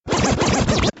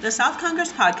The South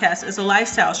Congress podcast is a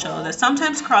lifestyle show that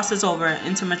sometimes crosses over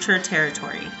into mature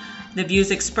territory. The views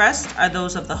expressed are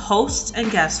those of the hosts and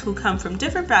guests who come from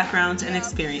different backgrounds and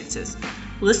experiences.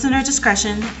 Listener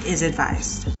discretion is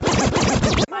advised.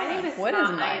 My name is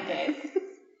Isaac.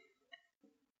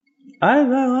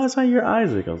 Last time you're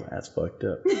Isaac, I was like, that's fucked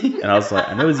up. And I was like,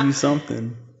 I know it's you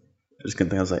something. I just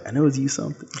couldn't think. I was like, I know it's you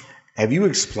something. Have you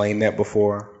explained that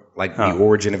before? Like the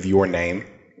origin of your name?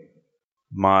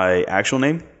 My actual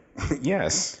name?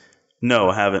 Yes. No,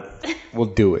 I haven't. We'll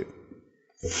do it.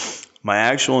 My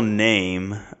actual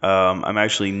name, I'm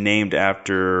actually named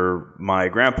after my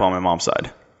grandpa on my mom's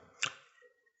side.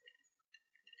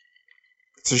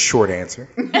 It's a short answer.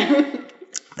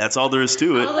 That's all there is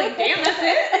to it. I was like, damn, that's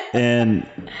it? And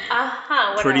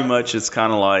pretty much it's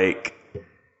kind of like,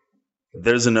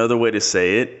 there's another way to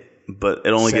say it, but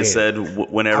it only gets said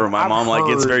whenever my mom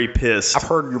gets very pissed. I've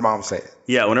heard your mom say it.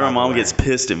 Yeah, whenever my mom gets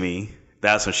pissed at me,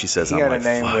 that's when she says, he I'm got like, a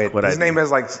name fuck, with, his name has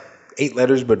like 8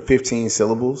 letters but 15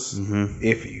 syllables. Mm-hmm.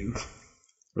 If you.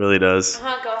 Really does.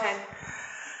 Go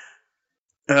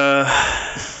ahead.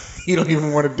 You don't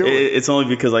even want to do it. It's only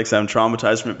because, like I said, I'm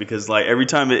traumatized from it because, like, every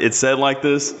time it's said like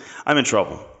this, I'm in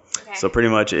trouble. Okay. So pretty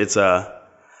much it's, when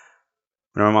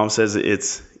my mom says it,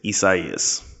 it's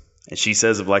Isaias. And she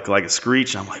says it like a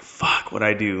screech, and I'm like, fuck, what'd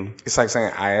I do? It's like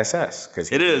saying ISS.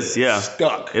 Cause it is, yeah.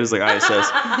 Stuck. It is like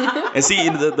ISS. And see,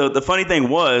 the funny thing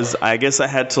was, I guess I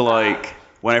had to, like,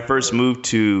 when I first moved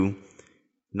to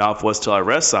Northwest Till I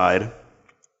Rest side,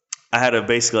 I had to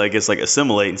basically, I guess, like,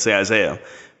 assimilate and say Isaiah.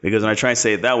 Because when I try and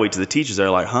say it that way to the teachers,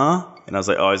 they're like, huh? And I was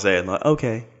like, oh, Isaiah. And they're like,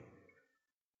 okay.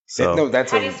 So, no,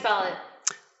 that's how do you spell it?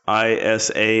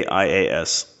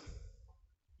 Isaias.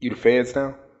 You the feds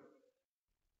now?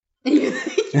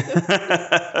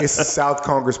 It's the South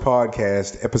Congress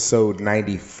Podcast, episode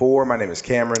 94. My name is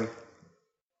Cameron.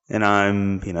 And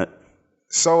I'm Peanut.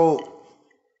 So,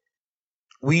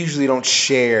 we usually don't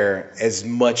share as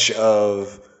much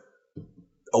of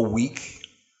a week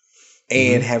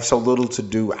and have so little to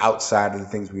do outside of the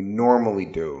things we normally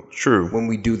do. True. When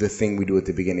we do the thing we do at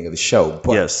the beginning of the show.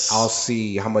 But yes. I'll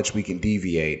see how much we can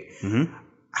deviate. Mm-hmm.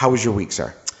 How was your week,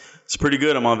 sir? It's pretty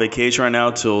good. I'm on vacation right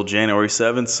now till January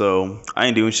 7th, so I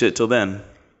ain't doing shit till then.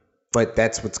 But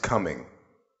that's what's coming.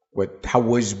 How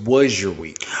was your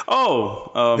week?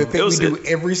 The thing we do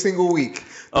every single week.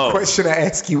 The question I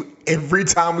ask you every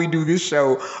time we do this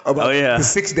show about the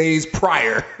 6 days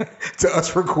prior to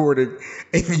us recording,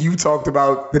 and you talked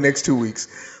about the next 2 weeks.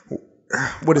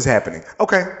 What is happening?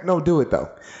 Okay, no, do it though.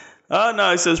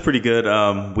 No, it says pretty good.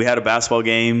 We had a basketball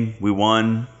game. We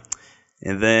won.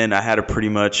 And then I had to pretty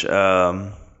much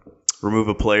remove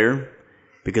a player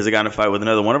because I got in a fight with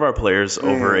another one of our players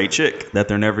over a chick that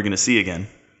they're never going to see again.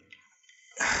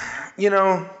 You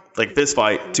know, like fist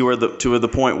fight to the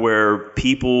point where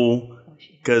people,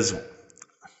 because,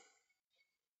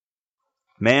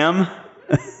 ma'am,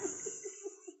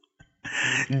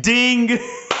 ding.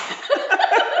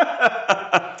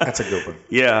 That's a good one.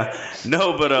 Yeah,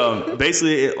 no, but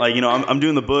basically, like, you know, I'm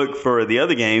doing the book for the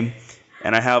other game.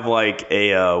 And I have like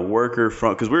a worker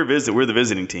from, because we're the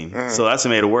visiting team. Mm-hmm. So that's what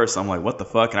made it worse. I'm like, what the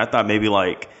fuck? And I thought maybe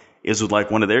like it was with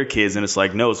like one of their kids. And it's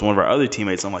like, no, it's one of our other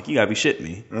teammates. I'm like, you gotta be shitting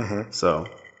me. Mm-hmm. So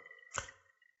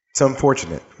it's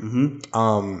unfortunate.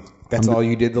 Mm-hmm. That's all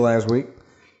you did the last week?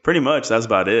 Pretty much. That's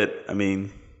about it. I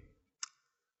mean,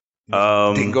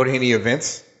 didn't go to any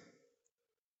events?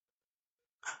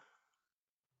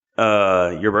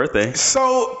 Your birthday.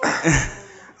 So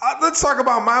let's talk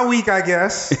about my week, I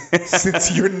guess,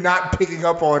 since you're not picking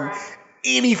up on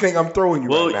anything I'm throwing you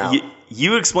right now. Well,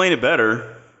 you explain it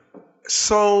better.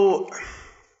 So,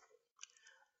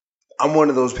 I'm one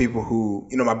of those people who,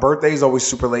 you know, my birthday is always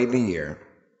super late in the year,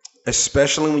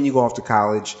 especially when you go off to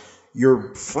college.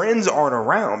 Your friends aren't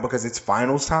around because it's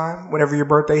finals time whenever your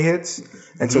birthday hits.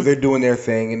 And so they're doing their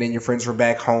thing, and then your friends are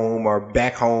back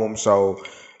home. So,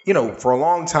 you know, for a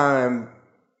long time,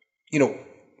 you know,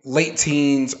 late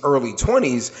teens, early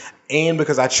 20s, and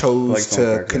because I chose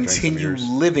to continue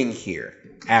living here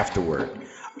afterward.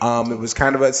 It was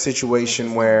kind of a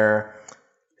situation where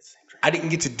I didn't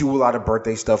get to do a lot of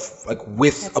birthday stuff like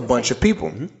with a bunch of people.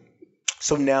 Mm-hmm.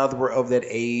 So now that we're of that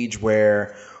age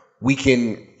where we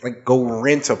can like go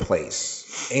rent a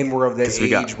place, and we're of that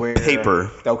age where paper.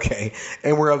 Okay,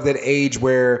 and we're of that age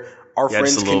where our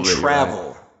friends can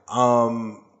travel.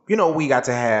 You know, we got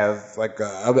to have like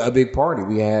a big party.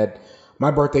 We had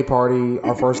my birthday party,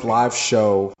 our first live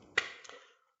show.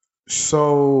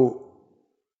 So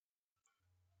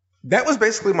that was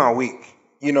basically my week.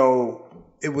 You know,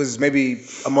 it was maybe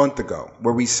a month ago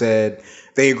where we said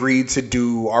they agreed to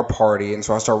do our party. And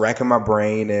so I started racking my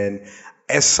brain, and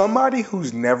As somebody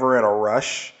who's never in a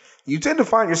rush, you tend to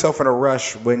find yourself in a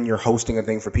rush when you're hosting a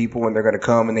thing for people and they're going to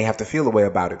come and they have to feel a way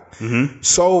about it. Mm-hmm.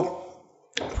 So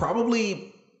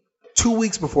probably 2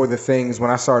 weeks before the thing is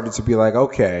when I started to be like,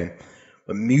 okay,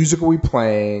 what music are we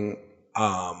playing?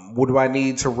 What do I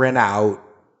need to rent out?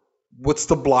 What's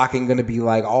the blocking going to be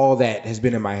like? All that has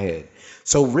been in my head.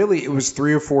 So really, it was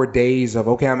 3 or 4 days of,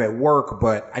 okay, I'm at work,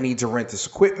 but I need to rent this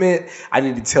equipment. I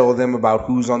need to tell them about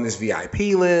who's on this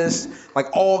VIP list, like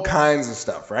all kinds of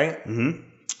stuff, right? Mm-hmm.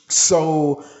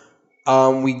 So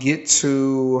we get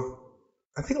to,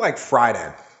 I think, like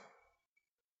Friday.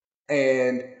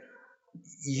 And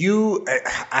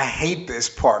I hate this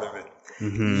part of it.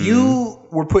 Mm-hmm. You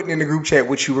were putting in the group chat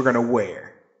what you were going to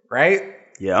wear, right?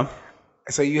 Yeah.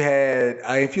 So you had,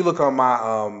 if you look on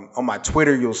my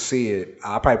Twitter, you'll see it.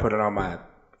 I'll probably put it on my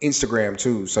Instagram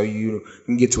too, so you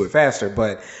can get to it faster.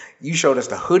 But you showed us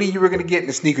the hoodie you were going to get and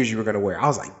the sneakers you were going to wear. I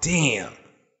was like, damn.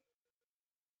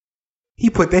 He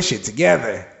put that shit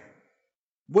together.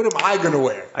 What am I going to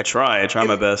wear? I try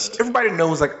my best. Everybody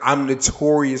knows, like, I'm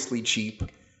notoriously cheap.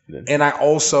 And I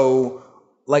also,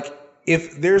 like,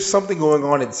 if there's something going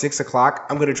on at 6 o'clock,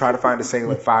 I'm going to try to find a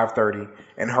sale at 5:30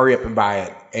 and hurry up and buy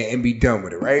it and be done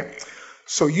with it, right?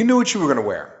 So you knew what you were going to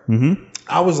wear. Mm-hmm.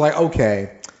 I was like,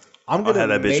 okay, I'm going to have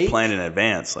that bitch planned in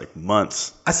advance, like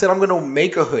months. I said, I'm going to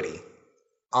make a hoodie.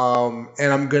 And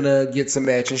I'm going to get some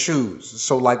matching shoes.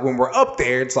 So, like, when we're up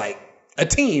there, it's like a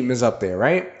team is up there,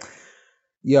 right?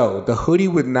 Yo, the hoodie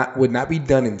would not be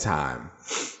done in time.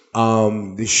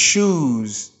 The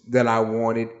shoes that I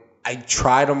wanted, I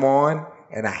tried them on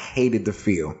and I hated the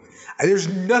feel. There's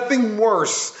nothing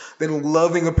worse than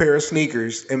loving a pair of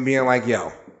sneakers and being like,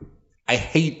 yo, I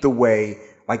hate the way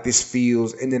like this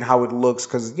feels and then how it looks,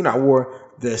 because, you know, I wore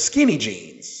the skinny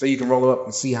jeans so you can roll up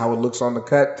and see how it looks on the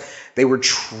cut. They were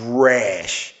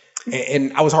trash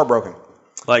and I was heartbroken.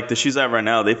 Like the shoes I have right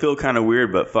now, they feel kind of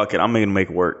weird, but fuck it, I'm going to make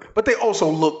it work. But they also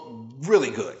look really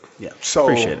good. Yeah, so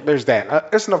appreciate it. There's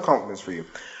that. That's enough compliments for you.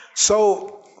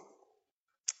 So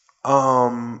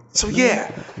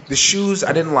yeah, the shoes,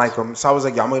 I didn't like them. So I was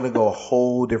like, yeah, I'm going to go a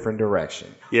whole different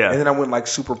direction. Yeah. And then I went like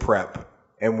super prep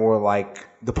and wore like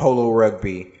the polo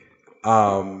rugby.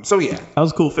 So yeah. That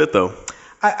was a cool fit though.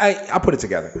 I put it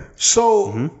together.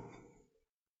 So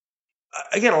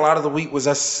again, a lot of the week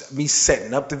was me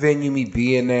setting up the venue, me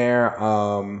being there,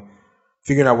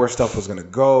 figuring out where stuff was going to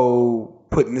go,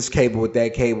 putting this cable with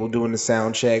that cable, doing the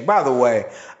sound check. By the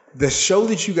way, the show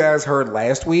that you guys heard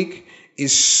last week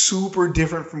is super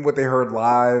different from what they heard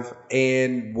live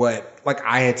and what like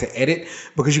I had to edit,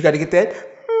 because you got to get that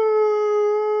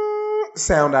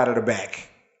sound out of the back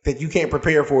that you can't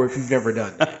prepare for if you've never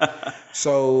done that.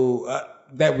 So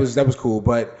that was cool,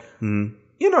 but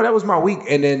you know, that was my week.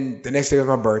 And then the next day was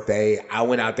my birthday. I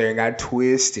went out there and got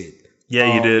twisted.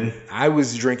 Yeah, you did. I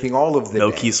was drinking all of the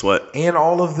No day key sweat. and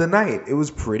all of the night. It was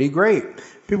pretty great.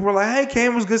 People were like, hey,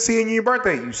 Cam, it was good seeing you your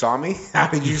birthday. You saw me? How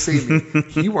did you see me?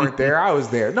 You weren't there. I was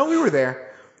there. No, we were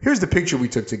there. Here's the picture we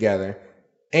took together.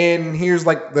 And here's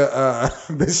like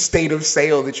the state of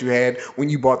sale that you had when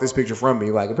you bought this picture from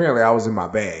me. Like, apparently I was in my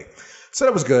bag. So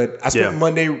that was good. I spent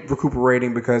Monday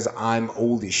recuperating because I'm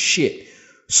old as shit.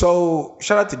 So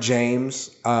shout out to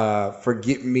James for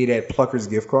getting me that Pluckers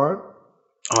gift card.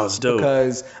 Oh, it's dope.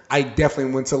 Because I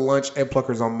definitely went to lunch at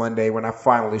Pluckers on Monday when I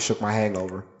finally shook my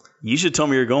hangover. You should tell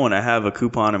me you're going. I have a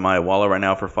coupon in my wallet right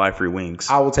now for 5 free wings.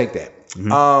 I will take that.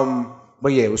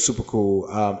 But yeah, it was super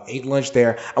cool. Ate lunch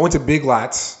there. I went to Big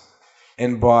Lots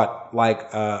and bought like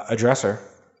a dresser.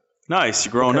 Nice.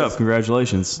 You're growing up.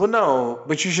 Congratulations. Well, no,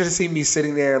 but you should have seen me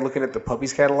sitting there looking at the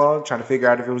Puppies catalog, trying to figure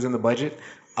out if it was in the budget.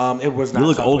 It was not. You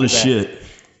look old as shit.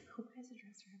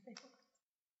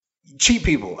 Cheap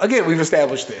people. Again, we've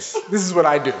established this. This is what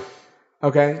I do.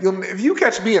 Okay? If you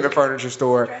catch me in a furniture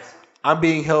store, I'm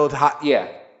being held hot. Yeah.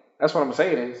 That's what I'm going to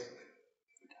say it is.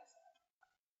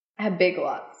 At Big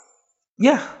Lots.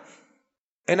 Yeah.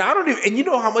 And I don't even, and you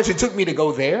know how much it took me to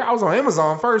go there? I was on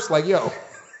Amazon first, like, yo,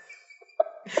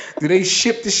 do they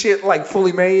ship the shit like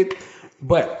fully made?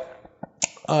 But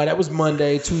that was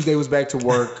Monday. Tuesday was back to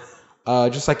work.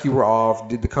 Just like you were off.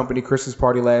 Did the company Christmas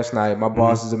party last night. My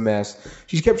boss is a mess.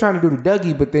 She kept trying to do the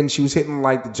Dougie, but then she was hitting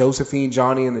like the Josephine,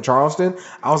 Johnny, and the Charleston.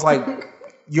 I was like,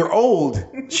 you're old.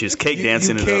 She was cake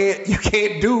dancing it up. You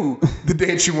can't do the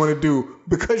dance you want to do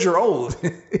because you're old.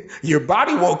 Your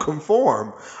body won't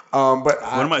conform. But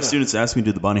one of my students asked me to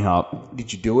do the bunny hop.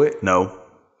 Did you do it? No.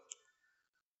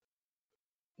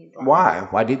 Why?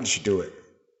 Why didn't you do it?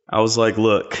 I was like,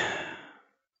 look.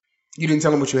 You didn't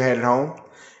tell him what you had at home?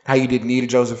 How you didn't need a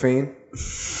Josephine?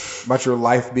 About your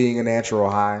life being a natural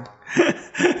high?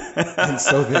 And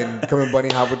so then come and bunny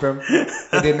hop with them.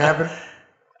 It didn't happen?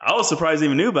 I was surprised they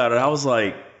even knew about it. I was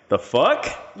like, the fuck?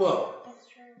 Well,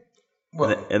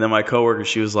 and then my coworker,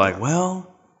 she was like,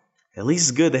 well, at least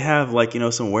it's good to have like,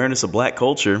 some awareness of black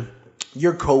culture.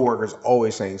 Your coworker's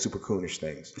always saying super coonish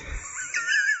things.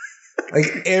 Like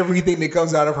everything that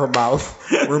comes out of her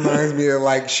mouth reminds me of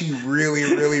like she really,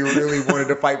 really, really wanted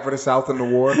to fight for the South in the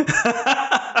war.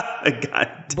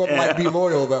 But like be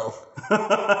loyal though.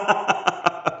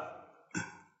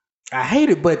 I hate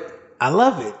it, but I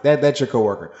love it. That's your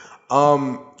coworker.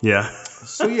 Yeah.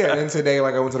 So yeah, and today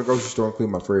like I went to the grocery store and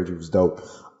cleaned my fridge. It was dope.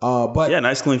 But yeah,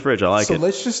 nice clean fridge. I like it. So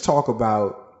let's just talk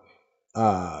about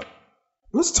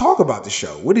the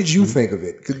show. What did you think of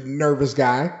it? Nervous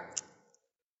guy.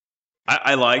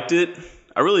 I liked it.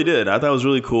 I really did. I thought it was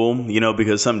really cool,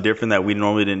 because something different that we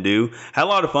normally didn't do. Had a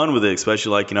lot of fun with it,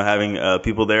 especially like, having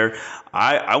people there.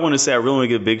 I want to say I really want to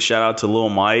give a big shout out to Lil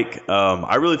Mike.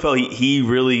 I really felt he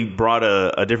really brought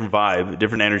a different vibe, a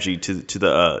different energy to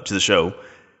the show.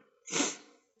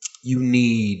 You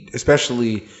need,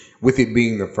 especially with it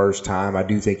being the first time, I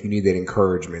do think you need that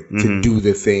encouragement to do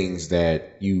the things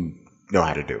that you know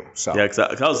how to do. So yeah,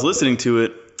 because I was listening to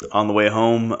it on the way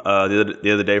home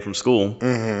the other day from school,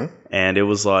 and it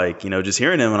was like just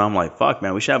hearing him, and I'm like, fuck,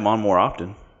 man, we should have him on more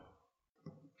often.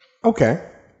 Okay,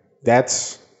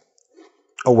 that's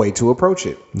a way to approach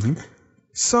it.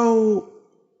 So,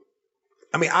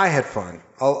 I mean, I had fun.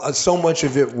 So much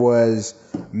of it was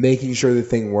making sure the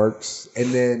thing works,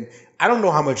 and then I don't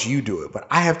know how much you do it, but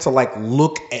I have to like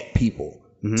look at people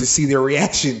to see their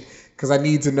reaction. Because I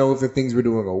need to know if the things we're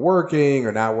doing are working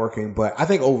or not working. But I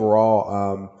think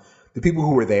overall, the people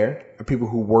who were there are people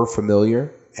who were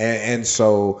familiar. And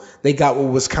so they got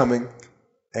what was coming.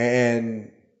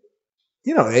 And,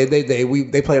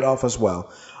 they played off as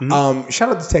well. Shout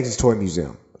out to Texas Toy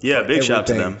Museum. Yeah, big shout out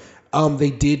to them.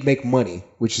 They did make money,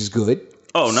 which is good.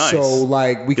 Oh, nice. So,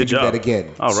 we can do that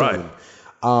again. All right. Soon.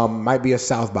 Might be a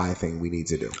South by thing we need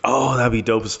to do. Oh, that'd be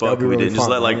dope as fuck. We really didn't just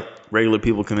fun, let regular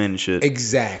people come in and shit.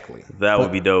 Exactly. That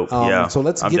would be dope. Yeah. So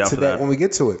let's get to that when we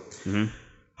get to it.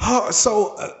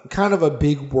 So kind of a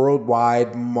big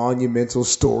worldwide monumental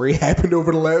story happened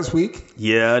over the last week.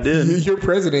 Yeah, I did. Your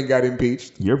president got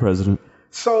impeached. Your president.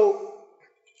 So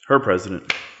her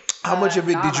president. How much of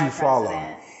it did you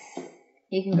follow?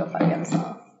 He can go fuck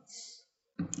himself.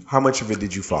 How much of it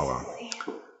did you follow?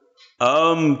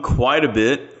 Quite a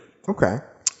bit. Okay.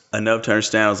 Enough to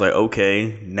understand. I was like,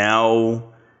 okay,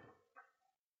 now,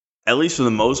 at least for the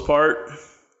most part,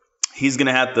 he's going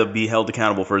to have to be held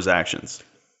accountable for his actions.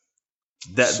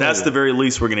 That's the very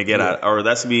least we're going to get at, or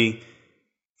that's going to be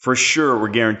for sure. We're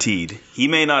guaranteed. He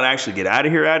may not actually get out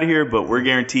of here, but we're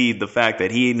guaranteed the fact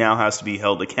that he now has to be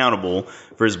held accountable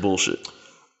for his bullshit.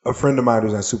 A friend of mine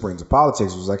who's not super into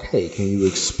politics was like, hey, can you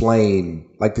explain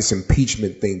like this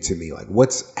impeachment thing to me? Like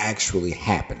what's actually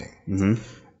happening?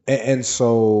 And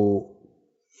so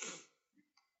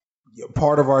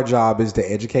part of our job is to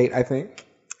educate, I think.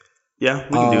 Yeah,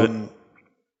 we can do it.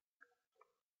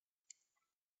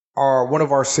 One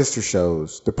of our sister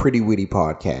shows, the Pretty Witty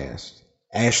podcast,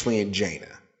 Ashley and Jana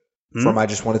from I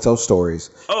Just Want to Tell Stories.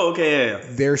 Oh, okay, yeah.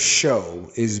 Their show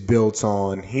is built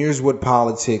on here's what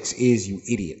politics is, you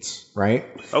idiots, right?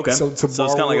 Okay. So it's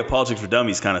kind of like a politics for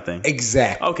dummies kind of thing.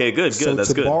 Exactly. Okay, good. So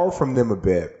That's good. To borrow from them a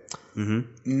bit,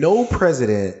 no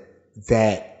president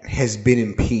that has been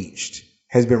impeached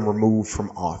has been removed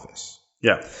from office.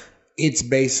 Yeah. It's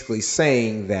basically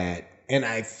saying that, and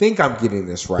I think I'm getting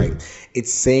this right,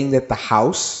 it's saying that the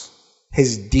House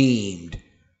has deemed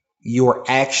your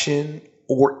action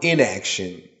or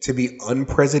inaction to be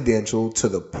unpresidential to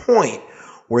the point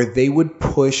where they would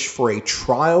push for a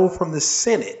trial from the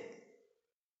Senate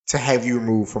to have you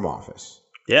removed from office.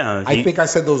 Yeah. I think I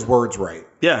said those words right.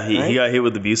 Yeah, he got hit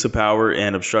with abuse of power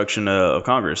and obstruction of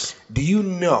Congress. Do you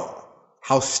know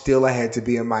how still I had to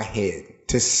be in my head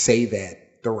to say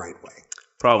that the right way?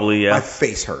 Probably, yeah. My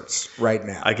face hurts right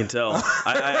now. I can tell.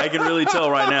 I can really tell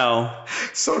right now.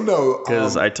 So no.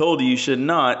 Because I told you should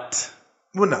not.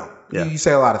 Well, no. Yeah. You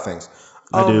say a lot of things.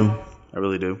 I do. I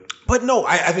really do. But no,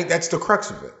 I think that's the crux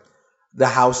of it. The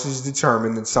House has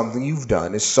determined that something you've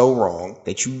done is so wrong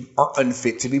that you are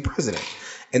unfit to be president.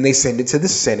 And they send it to the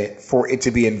Senate for it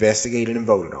to be investigated and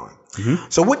voted on.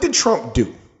 So what did Trump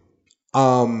do?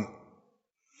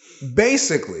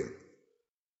 Basically,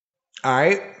 all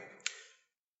right,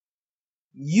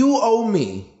 you owe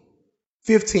me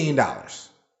 $15.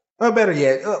 Or better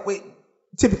yet,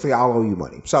 typically I'll owe you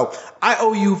money. So I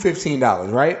owe you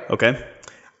 $15, right? Okay.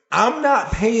 I'm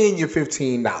not paying you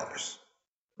 $15.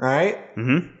 Right?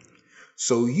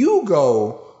 So you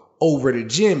go over to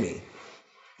Jimmy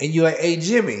and you're like, hey,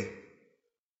 Jimmy,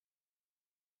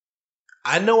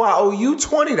 I know I owe you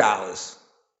 $20,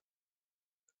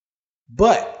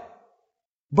 but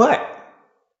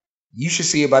you should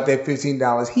see about that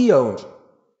 $15 he owes you.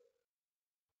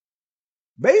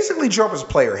 Basically, Trump is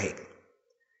player hating.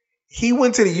 He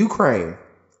went to the Ukraine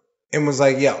and was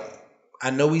like, yo,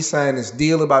 I know we signed this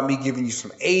deal about me giving you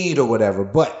some aid or whatever,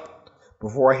 but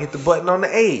before I hit the button on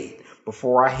the aid,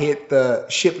 before I hit the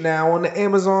ship now on the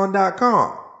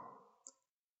Amazon.com,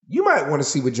 you might want to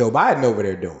see what Joe Biden over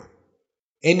there doing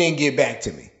and then get back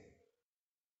to me.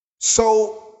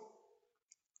 So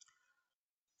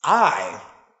I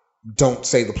don't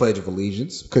say the Pledge of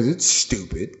Allegiance because it's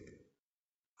stupid.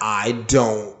 I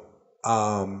don't,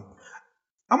 I'm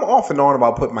off and on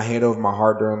about putting my hand over my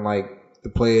heart during like the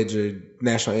pledge or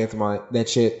national anthem, that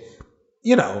shit.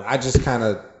 You know, I just kind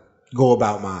of go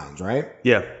about mine, right?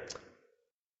 Yeah.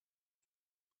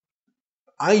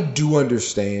 I do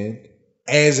understand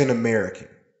as an American,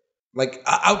 like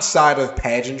outside of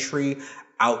pageantry,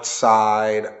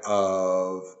 outside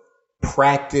of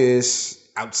practice,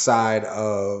 outside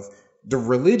of the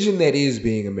religion that is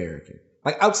being American,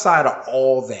 like outside of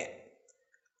all that,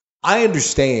 I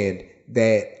understand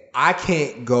that I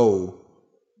can't go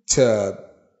to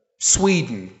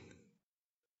Sweden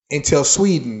and tell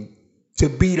Sweden to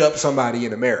beat up somebody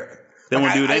in America. They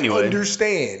won't do it anyway. I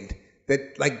understand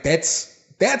that, like, that's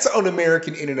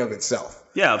un-American in and of itself.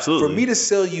 Yeah, absolutely. For me to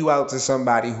sell you out to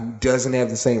somebody who doesn't have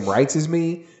the same rights as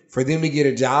me, for them to get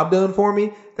a job done for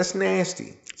me, that's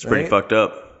nasty. It's pretty fucked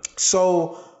up.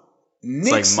 So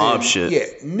Nixon, it's like mob shit. Yeah,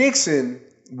 Nixon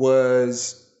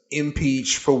was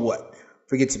impeached for what?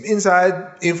 For get some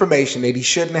inside information that he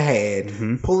shouldn't have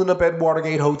had, pulling up at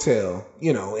Watergate Hotel,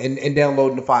 you know, and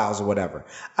downloading the files or whatever.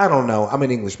 I don't know. I'm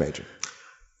an English major.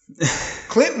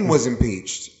 Clinton was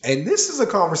impeached. And this is a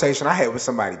conversation I had with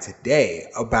somebody today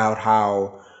about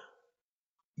how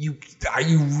you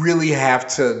really have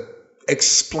to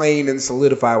explain and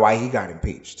solidify why he got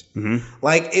impeached.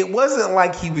 Like, it wasn't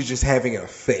like he was just having an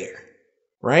affair,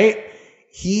 right?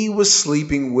 He was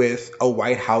sleeping with a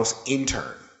White House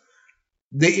intern.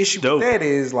 The issue with that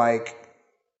is like,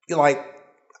 I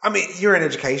mean, you're in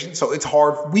education, so it's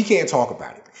hard. We can't talk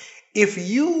about it. If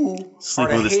you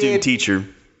sleeping with a student teacher.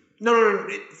 No,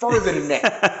 further than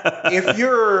that. If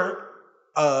you're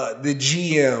the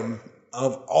GM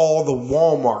of all the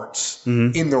Walmarts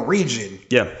in the region,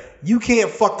 you can't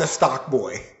fuck the stock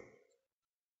boy.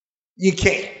 You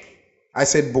can't. I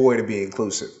said boy to be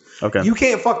inclusive. Okay. You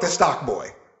can't fuck the stock boy.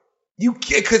 You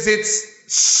can't, because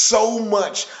it's so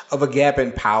much of a gap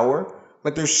in power.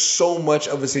 Like, there's so much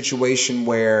of a situation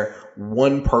where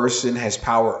one person has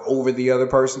power over the other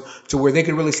person to where they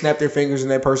can really snap their fingers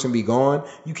and that person be gone.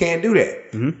 You can't do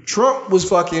that. Trump was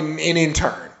fucking an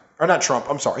intern. Or not Trump.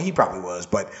 I'm sorry. He probably was.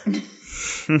 But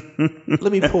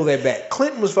let me pull that back.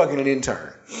 Clinton was fucking an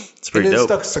intern. It's pretty dope. And then dope.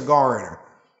 stuck a cigar in her.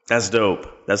 That's dope.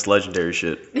 That's legendary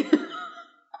shit.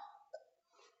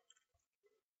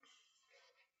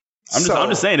 I'm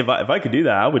just saying, if I could do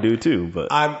that, I would do it too.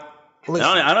 But I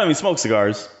don't even smoke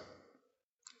cigars.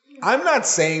 I'm not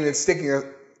saying that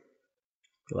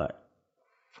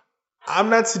I'm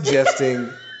not suggesting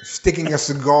sticking a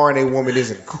cigar in a woman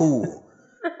isn't cool.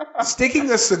 Sticking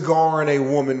a cigar in a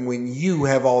woman when you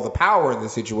have all the power in the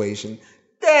situation,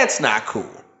 that's not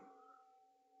cool.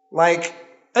 Like,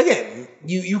 again,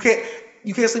 you can't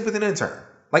sleep with an intern.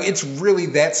 Like, it's really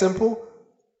that simple.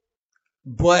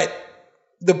 But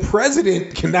the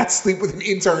president cannot sleep with an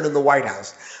intern in the White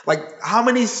House. Like, how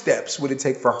many steps would it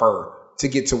take for her to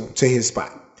get to his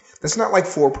spot? That's not like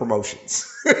 4 promotions.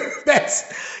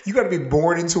 You got to be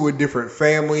born into a different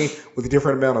family with a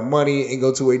different amount of money and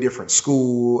go to a different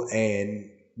school and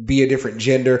be a different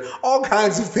gender. All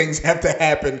kinds of things have to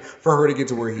happen for her to get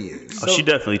to where he is. So, she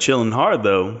definitely chilling hard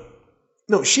though.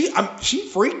 No, she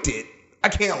freaked it. I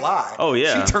can't lie. Oh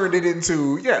yeah, she turned it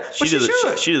into She did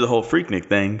the whole Freaknik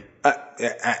thing.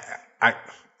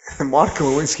 Monica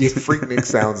Lewinsky and Freaknik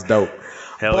sounds dope.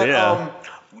 Hell yeah.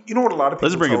 You know what a lot of people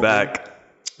Let's bring it back.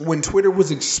 When Twitter was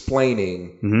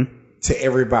explaining to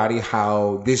everybody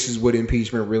how this is what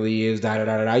impeachment really is,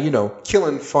 you know,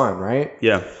 killing fun, right?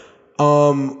 Yeah.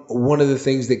 One of the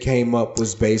things that came up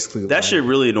was basically that shit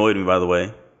really annoyed me, by the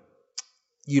way.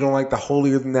 You don't like the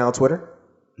holier than thou Twitter?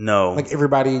 No. Like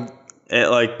everybody,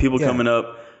 like people coming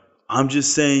up. I'm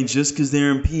just saying, just because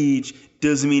they're impeached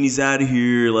doesn't mean he's out of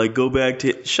here. Like, go back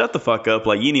to shut the fuck up.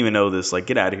 Like, you didn't even know this. Like,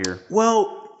 get out of here.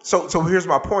 Well, so here's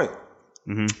my point.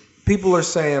 People are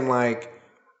saying, like,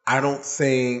 I don't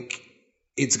think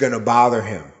it's going to bother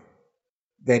him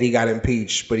that he got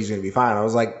impeached, but he's going to be fine. I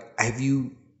was like, have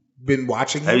you been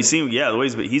watching him. Have you seen? Yeah, the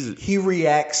ways, but He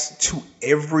reacts to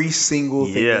every single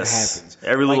thing that happens.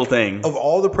 Every little thing. Of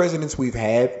all the presidents we've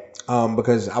had,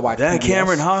 because I watched that PBS.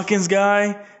 Cameron Hawkins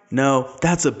guy. No,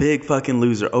 that's a big fucking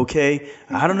loser. Okay,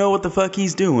 I don't know what the fuck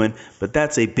he's doing, but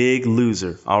that's a big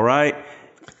loser. All right.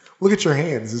 Look at your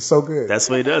hands; it's so good. That's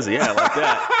the way he does it. Yeah, like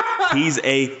that. He's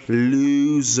a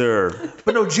loser.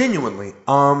 But no, genuinely,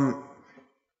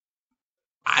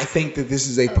 I think that this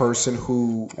is a person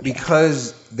who,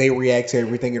 because they react to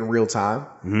everything in real time,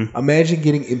 imagine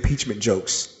getting impeachment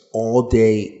jokes all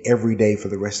day, every day for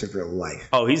the rest of your life.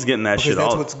 Oh, he's getting that shit.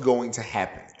 That's what's going to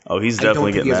happen. Oh, he's definitely getting that. I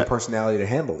don't think he has a personality to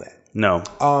handle that. No.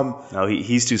 No,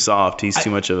 he's too soft. He's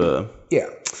too much of a. Yeah,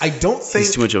 I don't think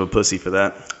he's too much of a pussy for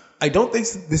that. I don't think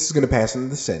this is going to pass in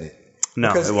the Senate. No,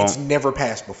 because it won't. It's never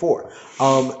passed before.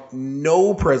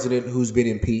 No president who's been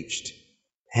impeached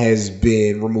has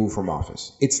been removed from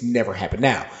office. It's never happened.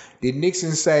 Now, did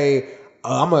Nixon say,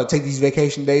 I'm going to take these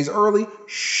vacation days early?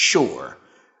 Sure.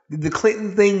 Did the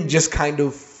Clinton thing just kind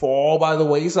of fall by the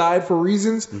wayside for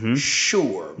reasons?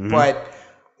 Sure. But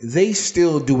they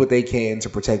still do what they can to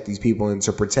protect these people and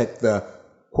to protect the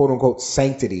quote unquote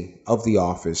sanctity of the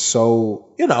office.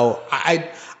 So,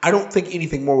 I don't think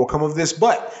anything more will come of this.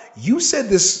 But you said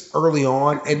this early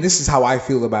on, and this is how I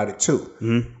feel about it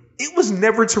too. It was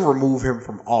never to remove him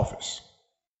from office.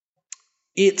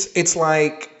 It's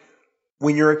like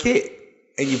when you're a kid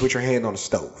and you put your hand on a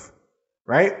stove,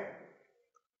 right?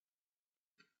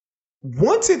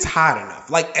 Once it's hot enough,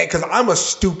 because I'm a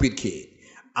stupid kid.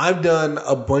 I've done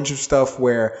a bunch of stuff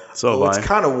where it's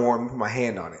kind of warm, put my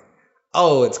hand on it.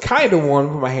 Oh, it's kind of warm,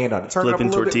 put my hand on it. Turn it up a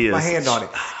little bit, put my hand on it.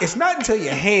 It's not until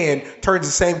your hand turns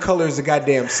the same color as the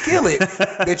goddamn skillet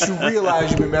that you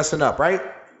realize you've been messing up, right?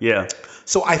 Yeah.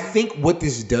 So I think what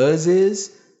this does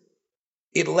is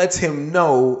it lets him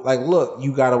know, look,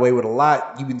 you got away with a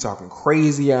lot. You've been talking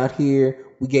crazy out here.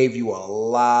 We gave you a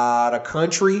lot of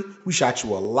country. We shot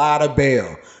you a lot of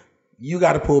bail. You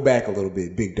got to pull back a little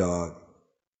bit, big dog.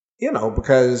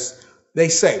 Because they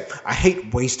say, I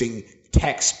hate wasting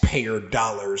taxpayer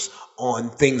dollars on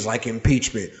things like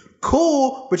impeachment.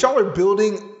 Cool, but y'all are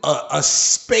building a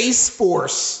space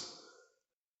force.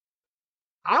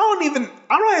 I don't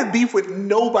have beef with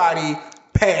nobody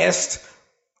past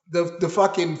the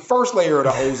fucking first layer of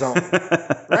the ozone,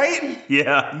 right?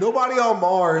 Yeah. Nobody on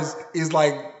Mars is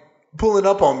pulling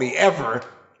up on me ever.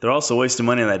 They're also wasting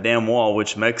money on that damn wall,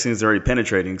 which Mexicans are already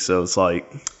penetrating. So it's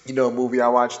like, a movie I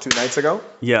watched 2 nights ago?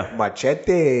 Yeah.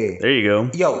 Machete. There you go.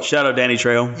 Yo. Shout out Danny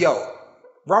Trejo. Yo.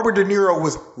 Robert De Niro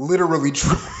was literally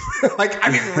true.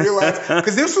 I didn't realize,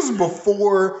 because this was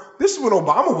when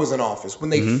Obama was in office,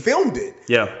 when they filmed it.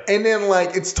 Yeah. And then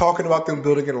it's talking about them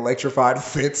building an electrified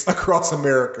fence across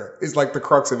America. It's the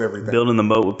crux of everything. Building the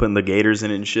moat with putting the gators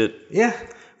in it and shit. Yeah.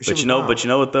 But you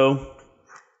know what though?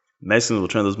 Mexicans will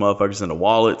turn those motherfuckers into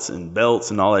wallets and belts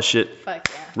and all that shit.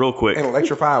 Fuck yeah. Real quick. An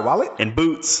electrified wallet? And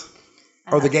boots.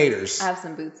 Or the gators. I have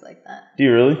some boots like that. Do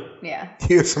you really? Yeah.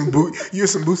 You have some boots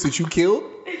that you killed?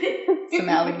 Some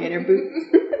alligator boots.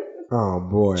 Oh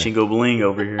boy. Chingo bling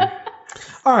over here.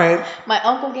 All right. My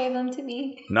uncle gave them to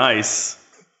me. Nice.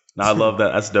 No, I love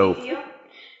that. That's dope.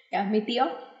 Yeah, mi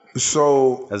tío.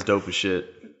 So that's dope as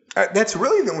shit. That's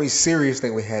really the only serious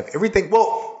thing we have. Everything.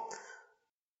 Well,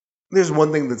 there's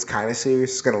one thing that's kind of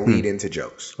serious. It's going to lead into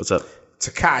jokes. What's up?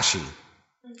 Tekashi.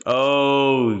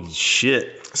 Oh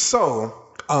shit. So,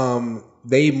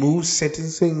 they moved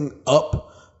sentencing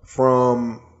up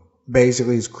from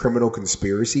basically his criminal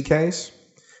conspiracy case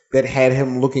that had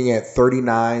him looking at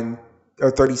 37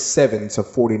 to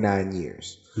 49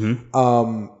 years.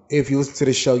 If you listen to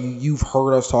the show, you've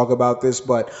heard us talk about this,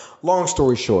 but long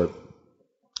story short,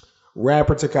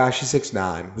 rapper Tekashi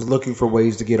 6ix9ine was looking for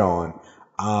ways to get on.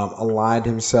 Aligned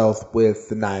himself with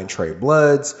the 9 Trey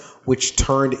Bloods, which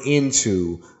turned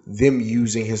into them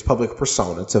using his public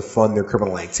persona to fund their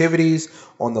criminal activities.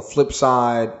 On the flip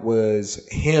side was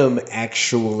him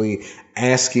actually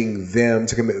asking them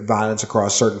to commit violence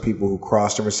across certain people who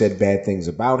crossed him or said bad things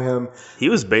about him. He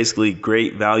was basically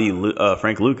great value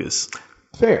Frank Lucas.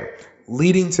 Fair.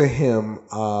 Leading to him,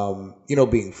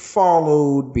 being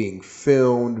followed, being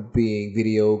filmed, being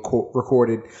video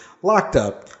recorded, locked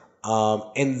up.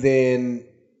 And then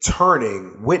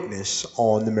turning witness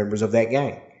on the members of that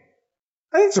gang.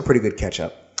 I think it's a pretty good catch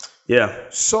up. Yeah.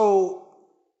 So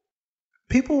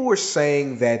people were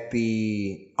saying that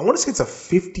I want to say it's a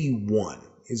 51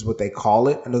 is what they call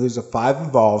it. I know there's a 5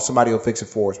 involved. Somebody will fix it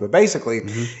for us. But basically,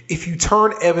 if you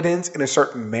turn evidence in a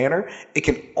certain manner, it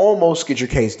can almost get your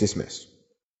case dismissed.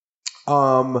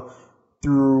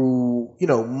 Through,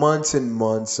 months and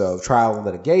months of trial and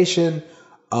litigation,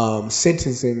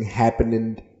 sentencing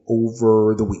happening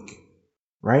over the week,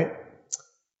 right?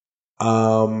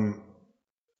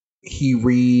 He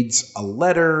reads a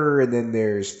letter, and then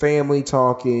there's family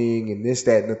talking, and this,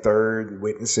 that, and the third, and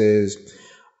witnesses.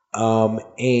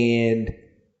 And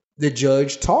the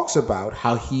judge talks about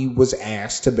how he was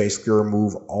asked to basically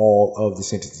remove all of the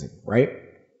sentencing, right?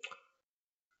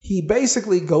 He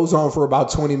basically goes on for about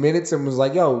 20 minutes and was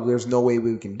like, yo, there's no way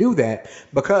we can do that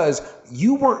because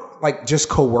you weren't like just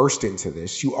coerced into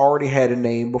this. You already had a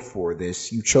name before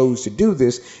this. You chose to do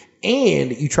this,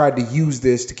 and you tried to use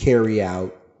this to carry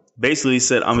out. Basically, he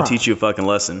said, I'm going to teach you a fucking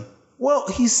lesson. Well,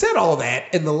 he said all that,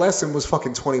 and the lesson was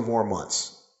fucking 24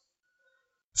 months.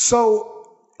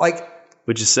 So, like...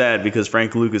 Which is sad because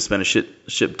Frank Lucas spent a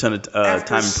shit ton of time in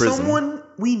prison. Someone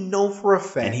we know for a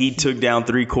fact. And he took down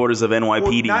 3/4 of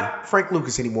NYPD. Well, not Frank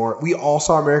Lucas anymore. We all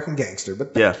saw American Gangster,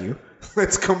 but thank you.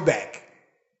 Let's come back.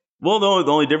 Well, the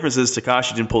only difference is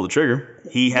Tekashi didn't pull the trigger.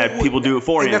 He had people do it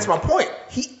for him. And that's my point.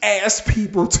 He asked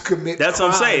people to commit That's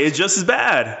crimes. what I'm saying. It's just as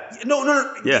bad. No.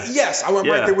 Yeah. Yes, I went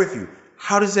right there with you.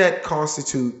 How does that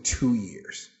constitute 2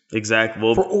 years? Exactly.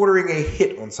 Well, for ordering a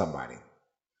hit on somebody.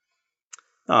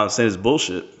 No, I'm saying it's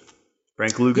bullshit.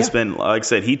 Frank Lucas spent, like I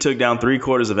said, he took down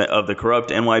 3/4 of the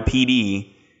corrupt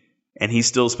NYPD, and he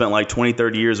still spent like 20,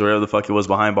 30 years or whatever the fuck it was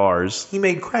behind bars. He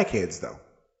made crackheads, though.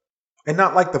 And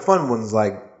not like the fun ones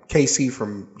like KC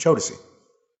from Jodeci.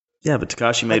 Yeah, but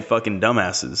Tekashi made fucking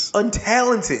dumbasses.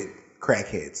 Untalented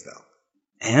crackheads, though.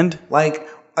 And? Like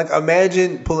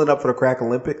imagine pulling up for the Crack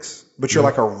Olympics, but you're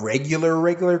like a regular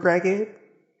crackhead.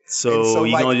 So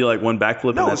you can only do like one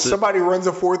backflip. No, and that's somebody runs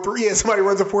a 4-3. Yeah, somebody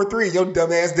runs a 4-3. Your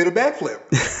dumbass did a backflip.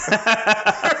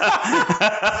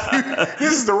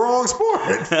 This is the wrong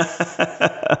sport.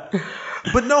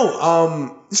 But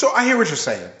no, so I hear what you're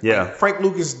saying. Yeah. Like, Frank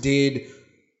Lucas did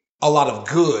a lot of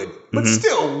good, but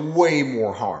still way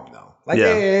more harm though. Like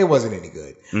it wasn't any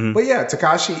good. But yeah,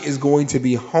 Tekashi is going to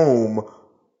be home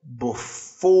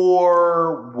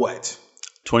before what?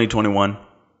 2021.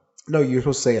 No, you're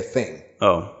supposed to say a thing.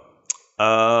 Oh.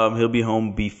 He'll be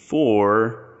home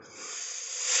before.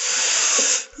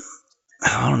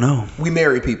 I don't know. We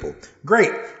marry people.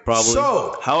 Great. Probably.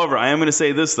 So, however, I am going to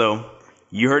say this though.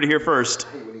 You heard it here first.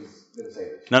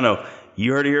 No.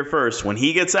 You heard it here first. When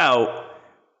he gets out,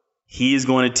 he is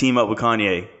going to team up with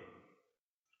Kanye.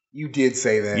 You did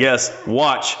say that. Yes.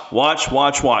 Watch.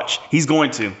 He's going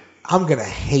to. I'm going to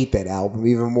hate that album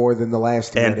even more than the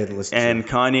last two I didn't listen to. And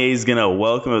Kanye's going to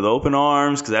welcome it with open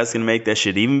arms because that's going to make that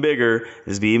shit even bigger.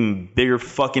 There's be even bigger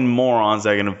fucking morons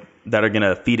that are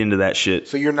gonna feed into that shit.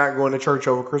 So you're not going to church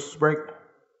over Christmas break?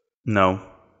 No.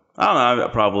 I don't know.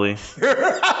 Probably.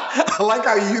 I like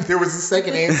how there was a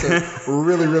second answer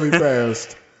really, really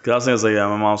fast. Because I was like,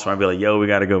 my mom's trying to be like, yo, we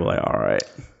got to go. Like, all right.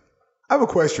 I have a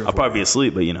question I'll probably be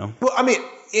asleep, but you know. Well, I mean,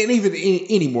 and even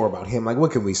any more about him, like,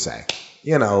 what can we say?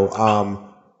 You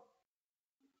know,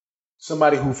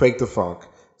 somebody who faked the funk,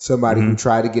 somebody who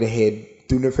tried to get ahead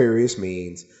through nefarious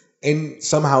means, and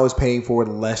somehow is paying for it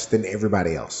less than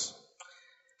everybody else.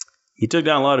 He took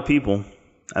down a lot of people.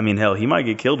 I mean, hell, he might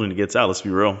get killed when he gets out. Let's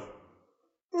be real.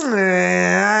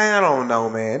 I don't know,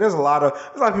 man. There's a lot of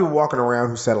people walking around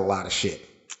who said a lot of shit.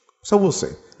 So we'll see.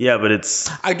 Yeah, but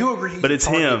I do agree. But it's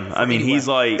him. I mean, he's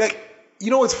like, you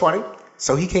know what's funny?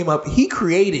 So he came up. He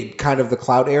created kind of the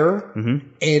clout era,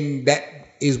 and that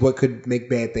is what could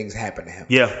make bad things happen to him.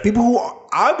 Yeah,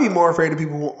 I'd be more afraid of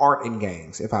people who aren't in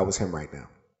gangs if I was him right now,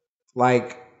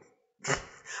 like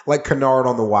Kennard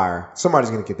on The Wire. Somebody's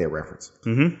gonna get that reference.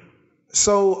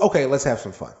 So okay, let's have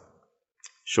some fun.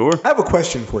 Sure. I have a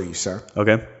question for you, sir.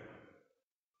 Okay.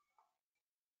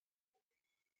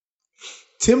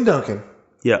 Tim Duncan.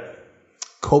 Yeah.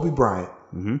 Kobe Bryant.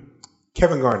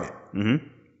 Kevin Garnett.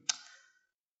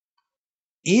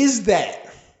 Is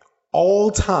that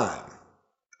all time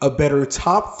a better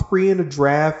top 3 in a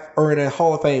draft or in a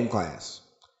Hall of Fame class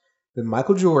than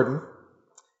Michael Jordan,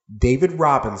 David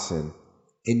Robinson,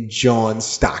 and John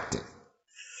Stockton?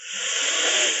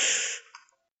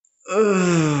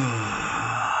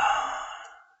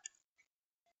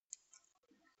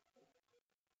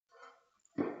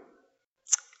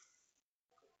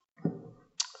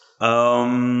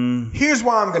 Here's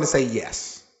why I'm going to say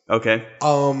yes. Okay.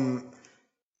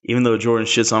 Even though Jordan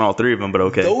shits on all 3 of them, but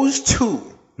okay. Those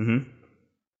 2.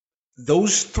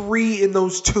 Those 3 and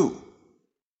those 2.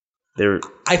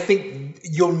 I think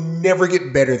you'll never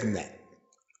get better than that.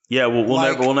 Yeah,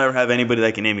 we'll never have anybody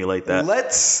that can emulate that.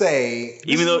 Let's say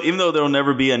even though there'll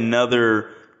never be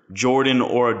another Jordan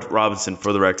or a Robinson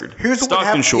for the record. Here's what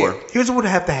would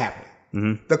have to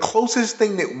happen. The closest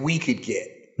thing that we could get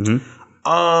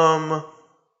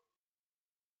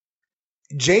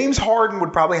James Harden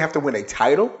would probably have to win a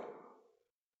title.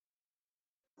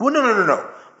 Well, no.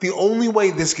 The only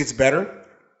way this gets better,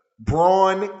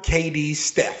 Braun, KD,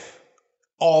 Steph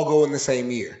all go in the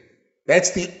same year.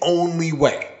 That's the only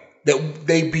way that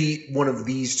they beat one of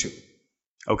these two.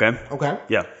 Okay. Okay?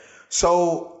 Yeah.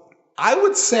 So I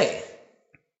would say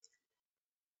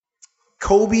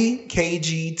Kobe,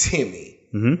 KG, Timmy,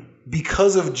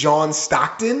 because of John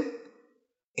Stockton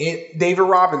and David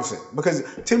Robinson. Because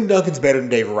Tim Duncan's better than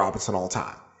David Robinson all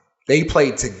time. They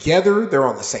played together. They're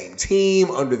on the same team,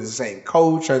 under the same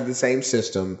coach, under the same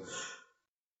system.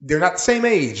 They're not the same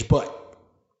age, but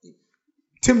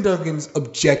Tim Duncan's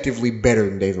objectively better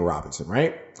than David Robinson,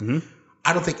 right?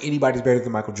 I don't think anybody's better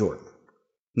than Michael Jordan.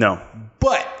 No.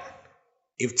 But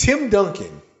if Tim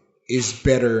Duncan is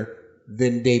better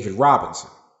than David Robinson,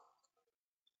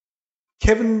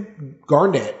 Kevin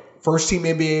Garnett, first team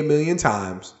NBA a million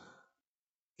times,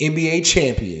 NBA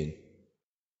champion.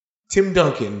 Tim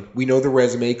Duncan, we know the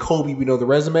resume. Kobe, we know the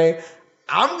resume.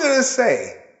 I'm going to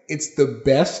say it's the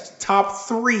best top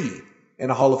three in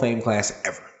a Hall of Fame class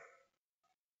ever.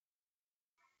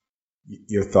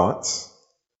 Your thoughts?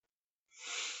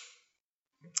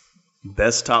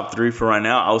 Best top three for right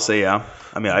now, I would say yeah.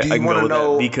 I mean, I can go with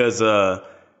that because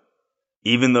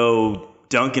even though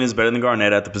Duncan is better than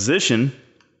Garnett at the position,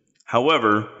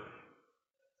 however,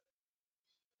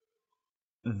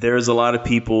 there's a lot of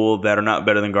people that are not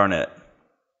better than Garnett,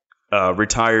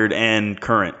 retired and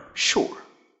current. Sure.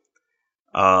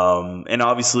 And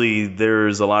obviously,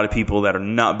 there's a lot of people that are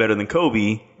not better than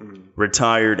Kobe,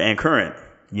 retired and current.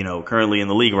 Currently in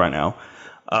the league right now.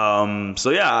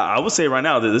 So yeah, I would say right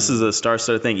now that this is a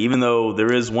star-studded thing. Even though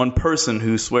there is one person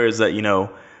who swears that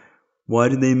why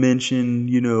did they mention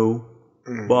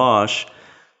Bosh?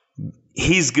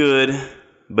 He's good,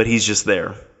 but he's just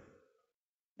there.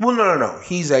 Well, no.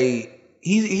 He's a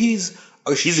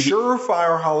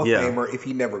surefire Hall of Famer if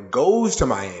he never goes to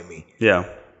Miami. Yeah.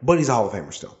 But he's a Hall of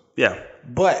Famer still. Yeah.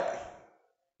 But,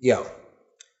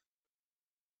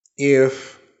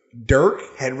 if Dirk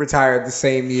had retired the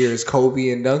same year as Kobe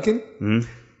and Duncan,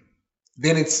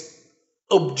 then it's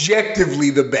objectively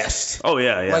the best. Oh,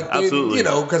 yeah, absolutely.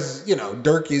 Because,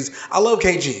 Dirk is, I love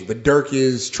KG, but Dirk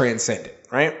is transcendent,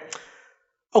 right?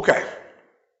 Okay.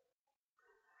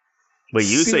 Wait,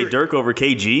 you say Dirk over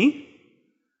KG?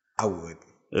 I would.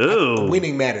 Ooh.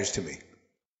 Winning matters to me.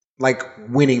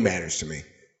 Winning matters to me.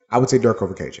 I would say Dirk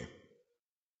over KG.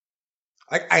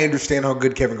 I understand how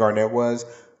good Kevin Garnett was.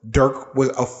 Dirk was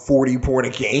a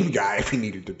 40-point-a-game guy if he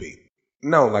needed to be.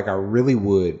 No, I really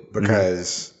would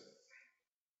because,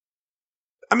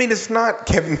 I mean, it's not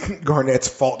Kevin Garnett's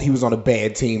fault he was on a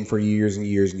bad team for years and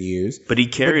years and years. But he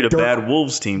carried a bad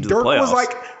Wolves team to the playoffs. Dirk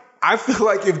was I feel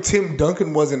like if Tim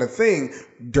Duncan wasn't a thing,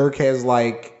 Dirk has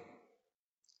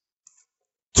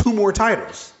 2 more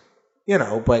titles,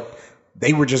 but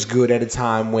they were just good at a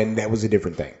time when that was a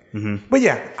different thing. But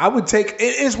yeah, I would take,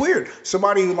 it's weird.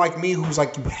 Somebody like me who's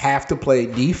you have to play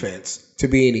defense to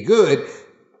be any good,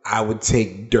 I would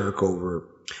take Dirk over.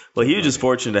 Well, he was just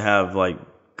fortunate to have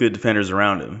good defenders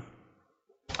around him.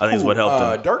 I think is what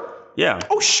helped him. Dirk? Yeah.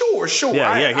 Oh, sure.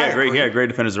 Yeah, he had great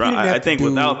defenders around. I think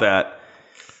without that,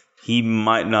 he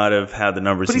might not have had the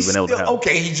numbers he's been able to have.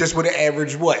 Okay, he just would have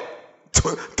averaged what?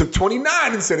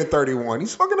 29 instead of 31.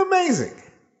 He's fucking amazing.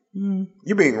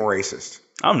 You're being racist.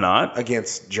 I'm not.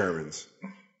 Against Germans.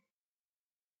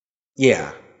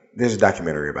 Yeah, there's a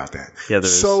documentary about that. Yeah, there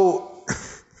is. So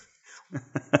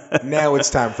now it's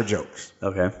time for jokes.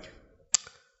 Okay.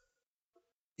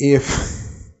 If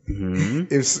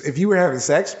you were having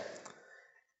sex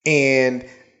and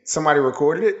somebody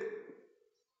recorded it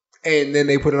and then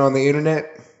they put it on the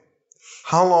internet,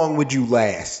 how long would you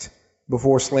last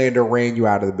before slander ran you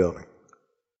out of the building?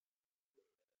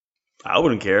 I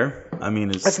wouldn't care. I mean,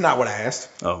 that's not what I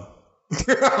asked. Oh.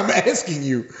 I'm asking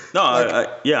you. No,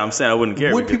 I'm saying I wouldn't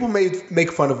care. Would people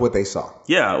make fun of what they saw?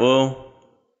 Yeah, well.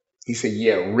 He said,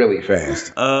 yeah, really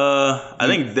fast. I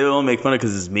think they'll make fun of it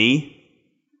because it's me.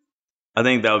 I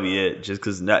think that would be it. Just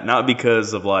because, not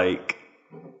because of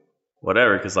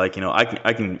whatever, because I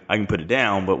can put it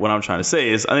down. But what I'm trying to say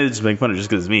is, I think they just make fun of it just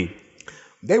because it's me.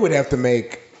 They would have to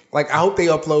make I hope they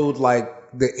upload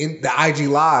the IG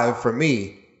live for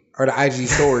me or the IG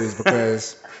stories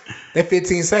because that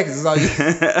 15 seconds is all you.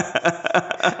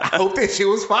 I hope that shit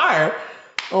was fire.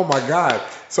 Oh my god!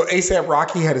 So ASAP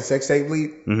Rocky had a sex tape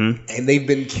leak, and they've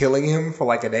been killing him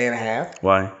for a day and a half.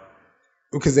 Why?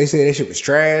 Because they said that shit was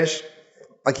trash.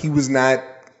 He was not,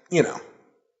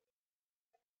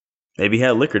 Maybe he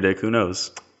had liquor dick. Who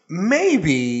knows?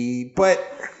 Maybe, but.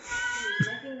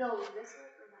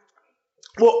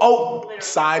 Well,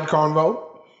 side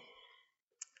convo.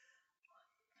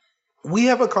 we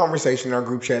have a conversation in our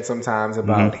group chat sometimes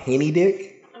about Henny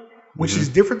Dick, which is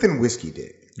different than Whiskey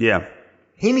Dick. Yeah.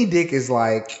 Henny Dick is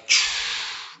like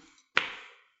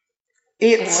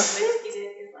it's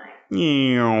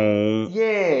yeah.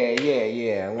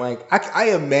 Like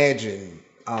I imagine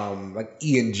like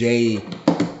E and J,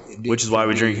 Which is why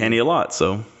we drink Henny a lot.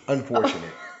 So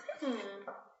unfortunate.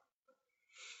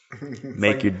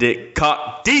 make your dick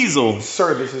cock diesel.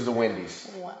 Sir, this is the Wendy's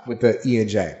with the E and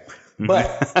J.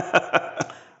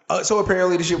 But so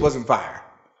apparently the shit wasn't fire.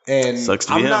 And Sucks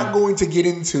to be I'm him. not going to get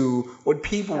into what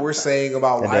people were saying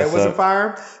about why it wasn't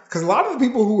fire. Because a lot of the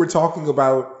people who were talking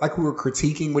about, like who were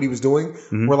critiquing what he was doing,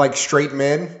 were like straight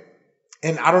men.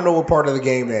 And I don't know what part of the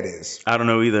game that is. I don't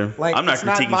know either. Like, I'm not it's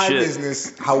critiquing not my shit.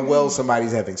 business how well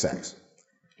somebody's having sex.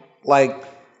 Like,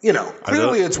 you know,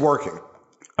 clearly it's working.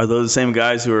 Are those the same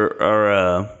guys who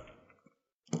are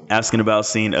asking about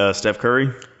seeing Steph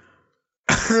Curry?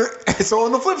 So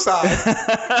on the flip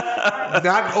side,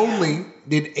 not only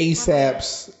did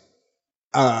ASAP's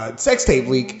sex tape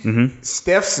leak,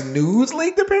 Steph's nudes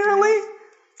leaked apparently.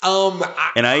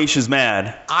 And Aisha's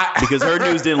mad because her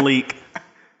news didn't leak,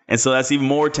 and so that's even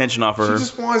more attention off of her.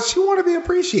 She wants to be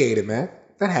appreciated, man.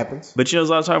 That happens. But you know,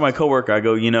 as I was talking to my coworker, I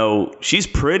go, you know, she's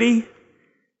pretty.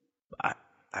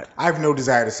 I have no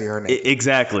desire to see her naked.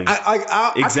 Exactly.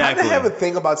 I Exactly. kind of have a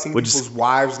thing about seeing people's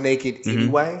wives naked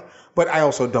anyway, but I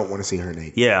also don't want to see her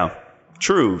naked. Yeah.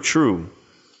 True.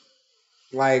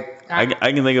 Like I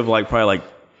can think of like probably like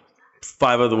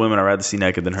 5 other women I'd rather see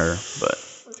naked than her, but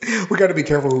we got to be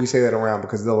careful who we say that around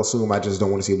because they'll assume I just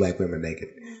don't want to see black women naked.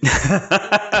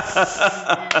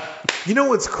 You know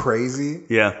what's crazy?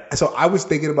 yeah. So I was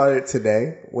thinking about it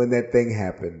today when that thing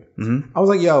happened. I was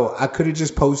like, yo, I could have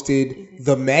just posted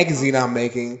the magazine I'm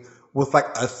making with like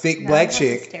a thick black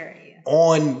chick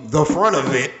on the front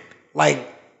of it.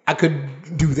 Like I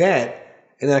could do that,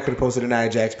 and then I could have posted a Nia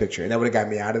Jax picture, and that would have got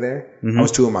me out of there. I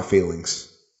was too in my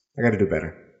feelings. I got to do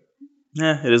better.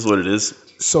 Yeah, it is what it is.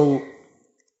 So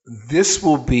this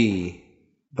will be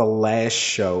the last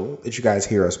show that you guys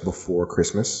hear us before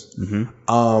Christmas.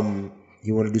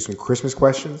 You want to do some Christmas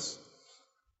questions?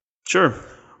 Sure.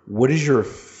 What is your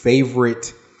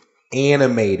favorite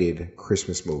animated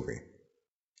Christmas movie?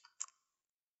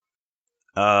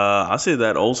 I'll say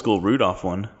that old school Rudolph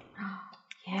one.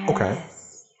 Okay.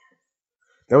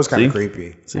 That was kind of See?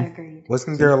 creepy. Agreed.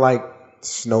 Wasn't there like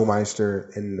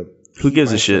Snowmeister and the... Who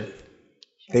gives a shit?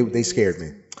 They scared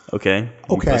me. Okay. You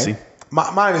Okay. pussy.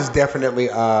 Mine is definitely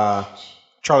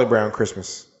Charlie Brown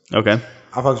Christmas. Okay.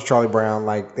 I fucked with Charlie Brown.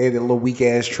 Like, they had a little weak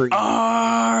ass tree.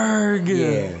 Arg.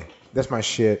 Yeah. That's my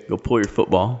shit. Go pull your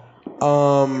football.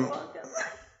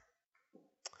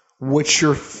 What's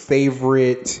your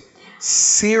favorite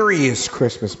serious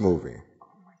Christmas movie?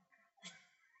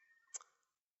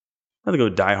 I'm gonna go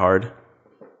Die Hard.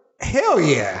 Hell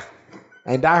yeah.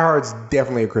 And Die Hard's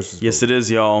definitely a Christmas Yes, movie. it is,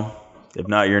 y'all. If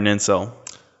not, you're an incel.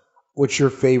 What's your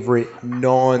favorite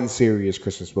non-serious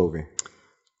Christmas movie?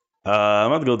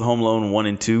 I'm about to go with Home Alone 1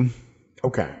 and 2.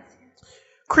 Okay.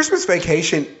 Christmas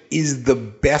Vacation is the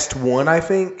best one, I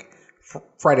think.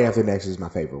 Friday After Next is my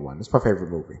favorite one. It's my favorite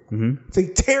movie. It's a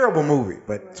terrible movie,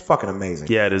 but it's fucking amazing.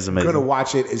 Yeah, it is I'm amazing. going to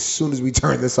watch it as soon as we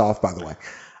turn this off, by the way.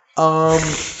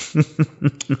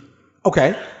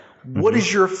 Okay. What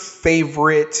is your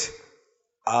favorite,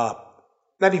 not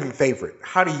even favorite,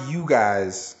 how do you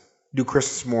guys do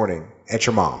Christmas morning at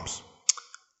your mom's?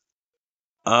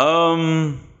 We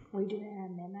do it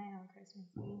at midnight on Christmas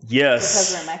Eve.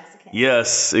 Yes. Because we're Mexican.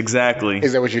 Yes, exactly.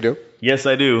 Is that what you do? Yes,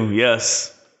 I do.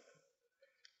 Yes.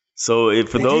 So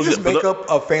for Did those you just for make tho- up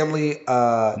a family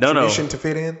tradition to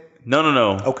fit in?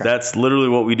 No. Okay. That's literally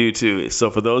what we do too. So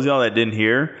for those of y'all that didn't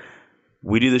hear,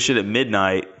 we do this shit at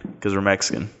midnight because we're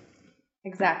Mexican.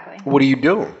 Exactly. What do you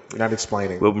do? You're not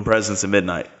explaining. We open presents at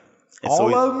midnight. And so All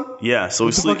we- of them? Yeah. So we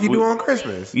What the sleep. fuck you do on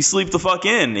Christmas? We sleep the fuck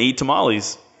in and eat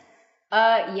tamales,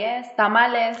 Yes,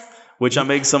 tamales. which I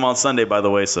make some on Sunday, by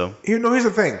the way. So Here's the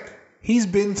thing. He's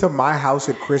been to my house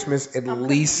at Christmas at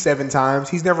least 7 times.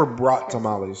 He's never brought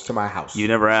tamales to my house. you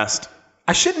never asked.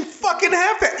 I shouldn't fucking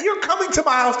have that. You're coming to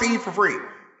my house to eat for free.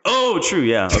 Oh, true.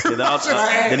 Yeah. Okay. Why should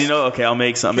I ask? Then you know. Okay, I'll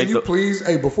make some. Can you please,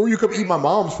 hey, before you come eat my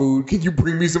mom's food, can you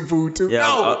bring me some food too? Yeah,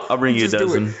 no, I'll bring you a just do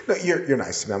dozen. it. No, you're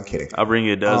nice to me. I'm kidding. I'll bring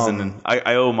you a dozen, and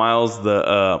I owe Miles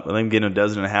I think I'm getting a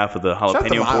dozen and a half of the Shout out to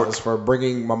jalapeno Miles pork. for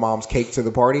bringing my mom's cake to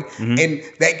the party, and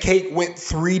that cake went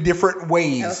 3 different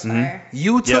ways. That was fire.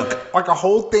 You took like a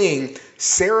whole thing.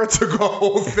 Sarah took a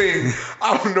whole thing.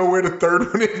 I don't know where the third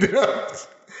one ended up.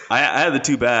 I had the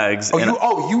 2 bags.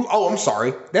 I'm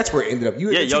sorry. That's where it ended up. You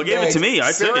had the 2 y'all gave it to bags. me. I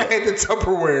took Sarah it. had the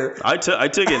Tupperware. I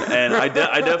took it, and I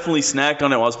definitely snacked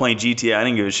on it while I was playing GTA. I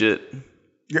didn't give a shit.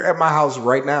 You're at my house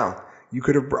right now. You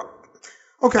could have brought.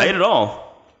 Okay. I ate it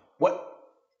all. What?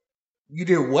 You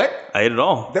did what? I ate it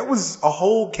all. That was a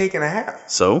whole cake and a half.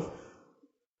 So?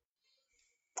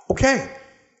 Okay.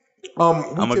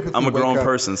 I'm a grown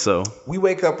person, so. We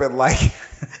wake up at like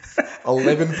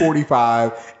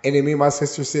 11:45, and then me and my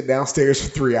sister sit downstairs for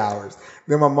 3 hours.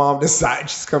 Then my mom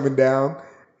decides she's coming down,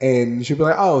 and she'll be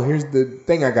like, "Oh, here's the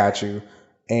thing I got you,"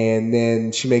 and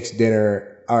then she makes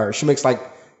dinner, or she makes like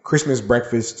Christmas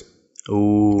breakfast.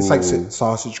 Ooh. It's like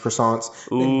sausage croissants.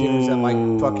 Then dinner's at like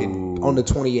fucking on the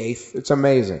 28th. It's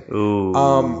amazing.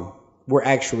 Ooh. We're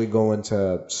actually going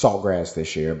to Saltgrass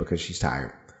this year because she's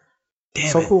tired. Damn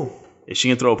so it. cool. Is she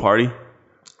gonna throw a party?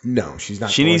 No, she's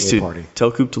not. She needs to to party.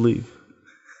 tell Coop to leave.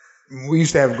 We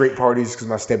used to have great parties because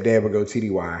my stepdad would go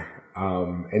TDY,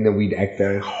 and then we'd act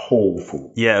the whole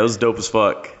fool. Yeah, it was dope as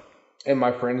fuck. And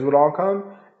my friends would all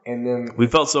come, and then We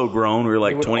felt so grown. We were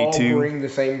like they would 22. all bring the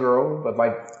same girl, but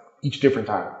like each different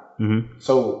time. Mm-hmm.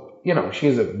 So she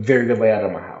has a very good layout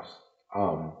of my house.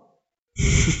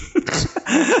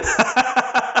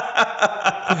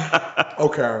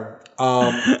 Okay.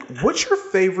 What's your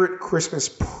favorite Christmas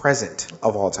present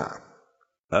of all time?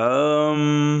 Oh,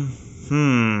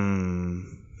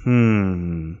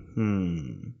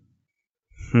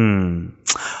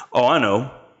 I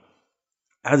know.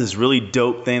 I had this really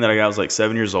dope thing that I got. I was like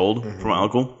 7 years old from my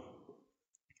uncle.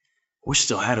 Wish I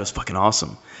still had it. It was fucking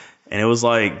awesome. And it was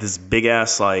like this big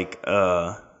ass it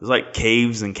was like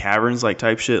caves and caverns like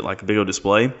type shit, like a big old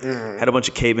display. Had a bunch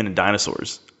of cavemen and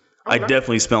dinosaurs. I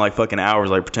definitely spent like fucking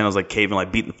hours like pretending I was like caveman,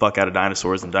 like beating the fuck out of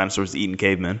dinosaurs and dinosaurs eating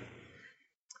cavemen.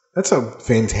 That's a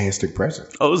fantastic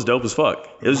present. Oh, it was dope as fuck.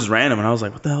 It was just random, and I was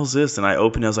like, "What the hell is this?" And I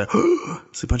opened it. I was like,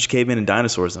 "It's a bunch of cavemen and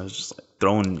dinosaurs." And I was just like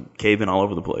throwing cavemen all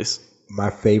over the place.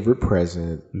 My favorite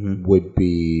present would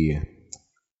be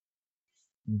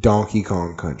Donkey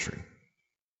Kong Country.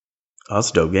 Oh, that's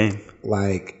a dope game.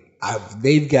 Like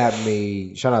they've got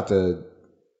me. Shout out to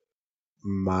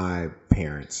my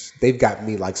parents. They've got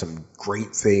me like some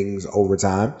great things over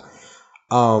time.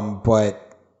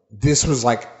 But this was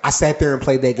like I sat there and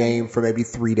played that game for maybe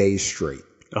 3 days straight.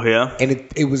 Oh yeah, and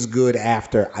it was good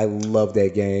after. I love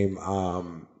that game.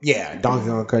 Donkey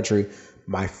Kong Country,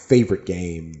 my favorite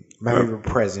game, my favorite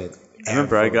present. I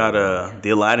remember I got the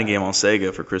Aladdin game on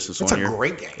Sega for Christmas one year. It's a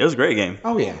great game. It was a great game.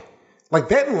 Oh yeah, like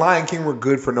that and Lion King were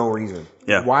good for no reason.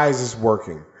 Yeah. Why is this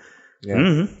working?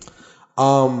 Yeah.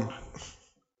 Mm-hmm.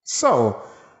 So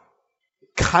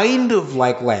kind of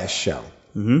like last show.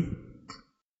 Mm-hmm.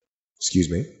 Excuse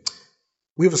me.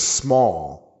 We have a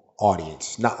small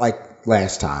audience, not like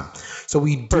last time. So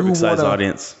we do Perfect size wanna,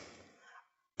 audience.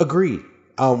 Agreed.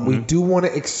 We do want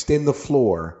to extend the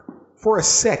floor for a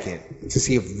second to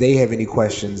see if they have any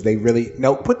questions. They really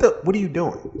what are you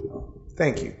doing?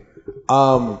 Thank you.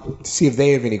 To see if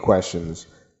they have any questions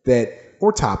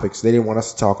or topics they didn't want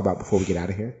us to talk about before we get out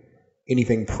of here.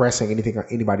 Anything pressing, anything on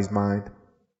anybody's mind?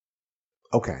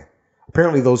 Okay.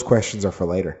 Apparently those questions are for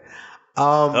later.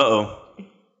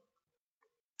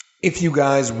 If you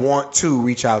guys want to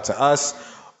reach out to us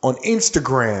on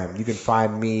Instagram, you can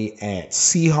find me at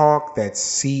Seahawk. That's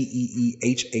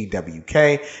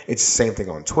CEEHAWK. It's the same thing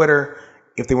on Twitter.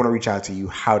 If they want to reach out to you,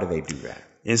 how do they do that?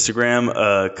 Instagram,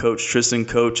 Coach Tristan,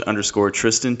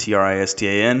 Coach_Tristan,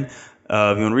 TRISTAN.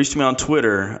 If you want to reach me on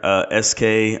Twitter,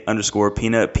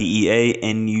 SK_Peanut,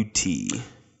 PEANUT.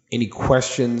 Any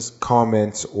questions,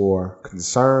 comments, or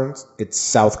concerns? It's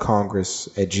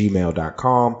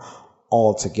southcongress@gmail.com.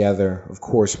 All together, of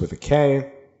course, with a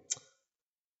K.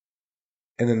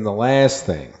 And then the last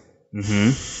thing.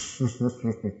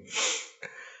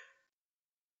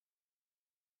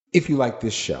 If you like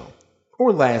this show,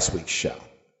 or last week's show,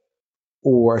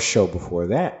 or a show before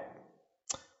that,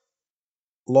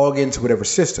 log into whatever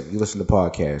system you listen to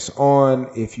podcasts on.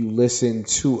 If you listen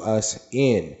to us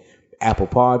in Apple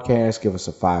Podcasts, give us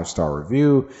a 5-star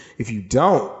review. If you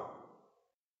don't,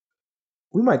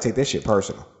 we might take that shit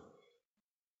personal.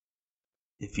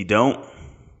 If you don't,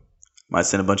 might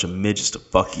send a bunch of midgets to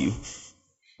fuck you.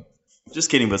 Just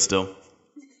kidding, but still.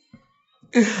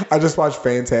 I just watched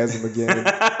Phantasm again.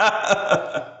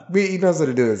 He knows what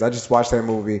to do this. I just watched that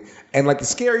movie. And like the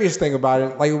scariest thing about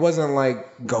it, like it wasn't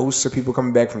like ghosts or people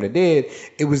coming back from the dead.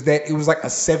 It was like a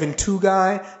 7'2"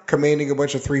 guy commanding a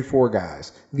bunch of 3'4"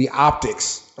 guys. The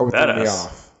optics are what threw me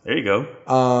off. There you go.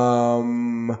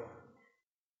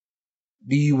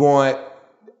 Do you want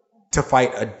to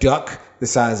fight a duck the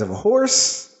size of a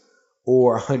horse,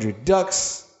 or 100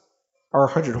 ducks, are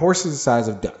 100 horses the size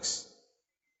of ducks?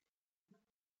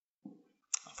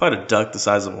 Fight a duck the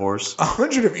size of a horse.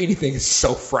 100 of anything is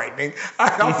so frightening.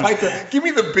 I'll fight the. Give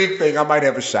me the big thing. I might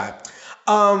have a shot.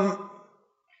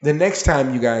 The next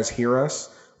time you guys hear us,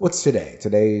 what's today?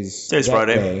 Today's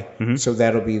Friday. Day, so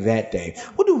that'll be that day.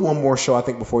 We'll do one more show, I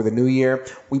think, before the new year.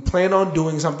 We plan on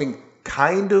doing something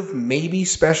kind of maybe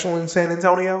special in San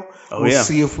Antonio. We'll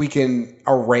see if we can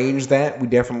arrange that. We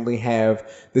definitely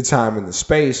have the time and the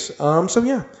space. So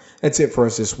yeah, that's it for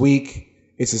us this week.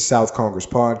 It's the South Congress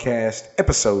Podcast,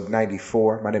 episode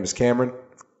 94. My name is Cameron.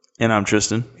 And I'm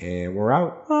Tristan. And we're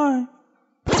out. Bye.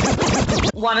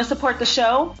 Want to support the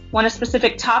show? Want a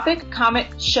specific topic, comic,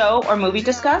 show, or movie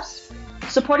discussed?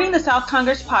 Supporting the South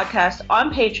Congress Podcast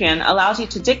on Patreon allows you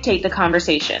to dictate the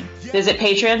conversation. Visit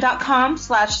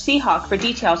patreon.com/Seahawk for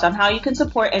details on how you can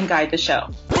support and guide the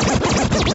show.